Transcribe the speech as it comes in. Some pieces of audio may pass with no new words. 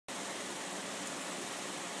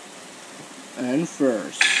And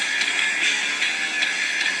first,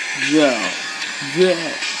 the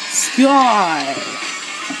sky.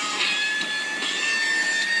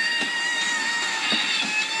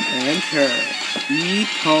 And her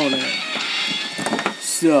opponent,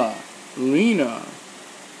 Serena.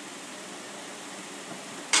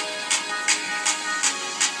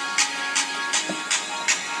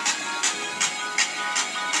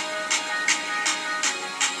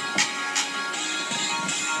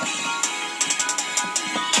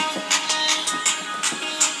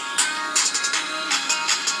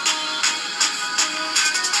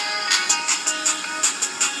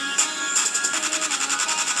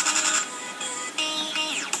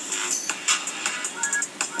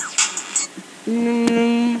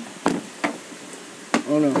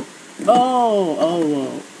 Oh no.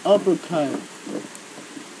 Oh, uppercut.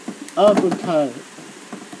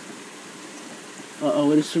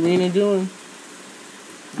 What is Serena doing?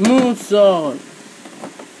 Moonsault.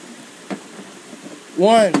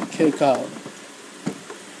 One, kick out.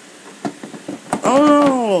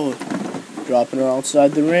 Oh no! Dropping her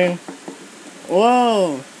outside the ring.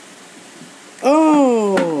 Whoa!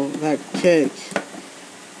 Oh, that kick.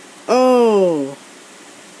 Oh!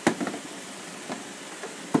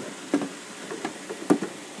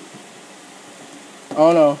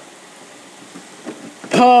 Oh no.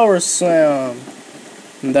 Power slam.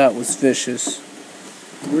 That was vicious.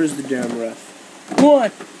 Where's the damn ref?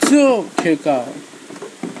 1, 2, kick out.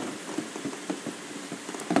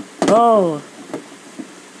 Oh.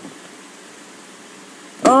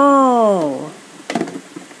 Oh.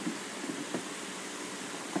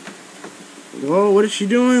 Whoa, what is she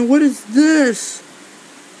doing? What is this?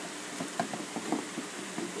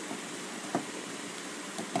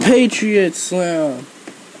 Patriot slam.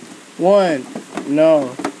 1,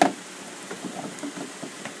 no.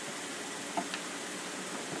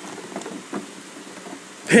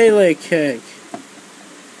 Pele kick.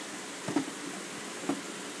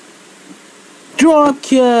 Drop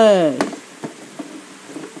kick.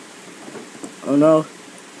 Oh no.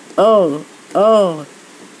 Oh.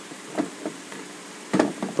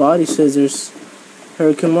 Body scissors.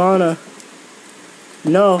 Hurricanrana.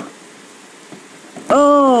 No.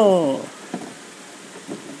 Oh.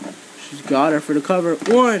 She's got her for the cover.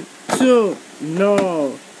 1, 2.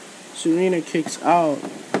 No. Serena kicks out.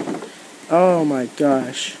 Oh my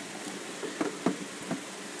gosh.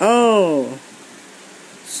 Oh.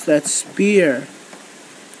 It's that spear.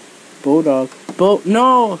 Bulldog.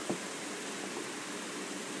 No.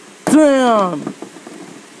 Damn.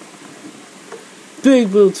 Big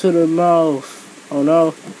boot to the mouth. Oh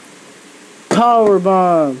no. Power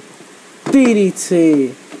bomb.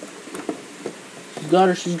 DDT.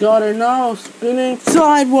 She's got her now. Spinning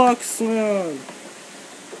sidewalk slam.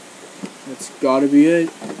 That's gotta be it.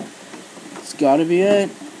 It's gotta be it.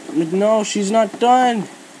 No, she's not done.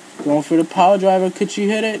 Going for the power driver. Could she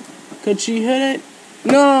hit it?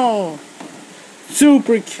 No.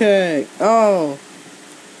 Super kick. Oh.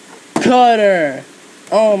 Cutter.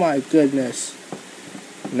 Oh my goodness.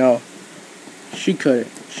 No. She couldn't.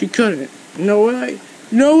 No way.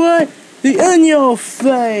 The in your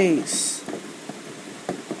face.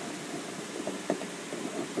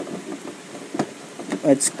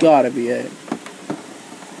 That's gotta be it.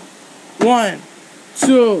 1,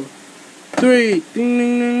 2, 3. Ding,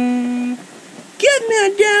 ding, ding. Give me a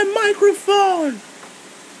damn microphone.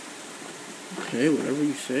 Okay, whatever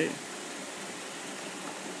you say.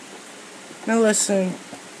 Now listen,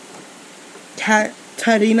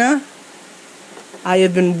 Serena, I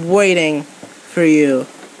have been waiting for you.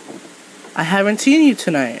 I haven't seen you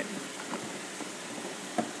tonight.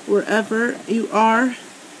 Wherever you are,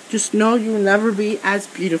 just know you will never be as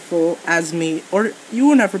beautiful as me, or you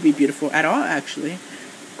will never be beautiful at all, actually.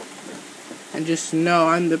 And just know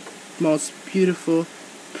I'm the most beautiful,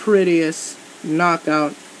 prettiest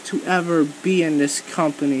knockout to ever be in this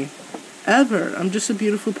company. Ever. I'm just a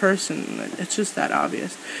beautiful person. It's just that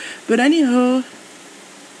obvious. But anywho,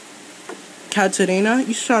 Serena,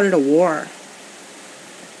 you started a war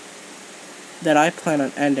that I plan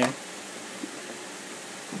on ending.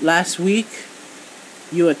 Last week,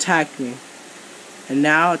 you attacked me. And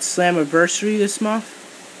now it's Slammiversary this month.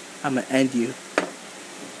 I'm gonna end you.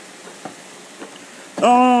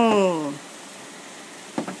 Oh!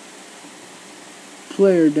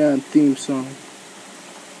 Play your damn theme song.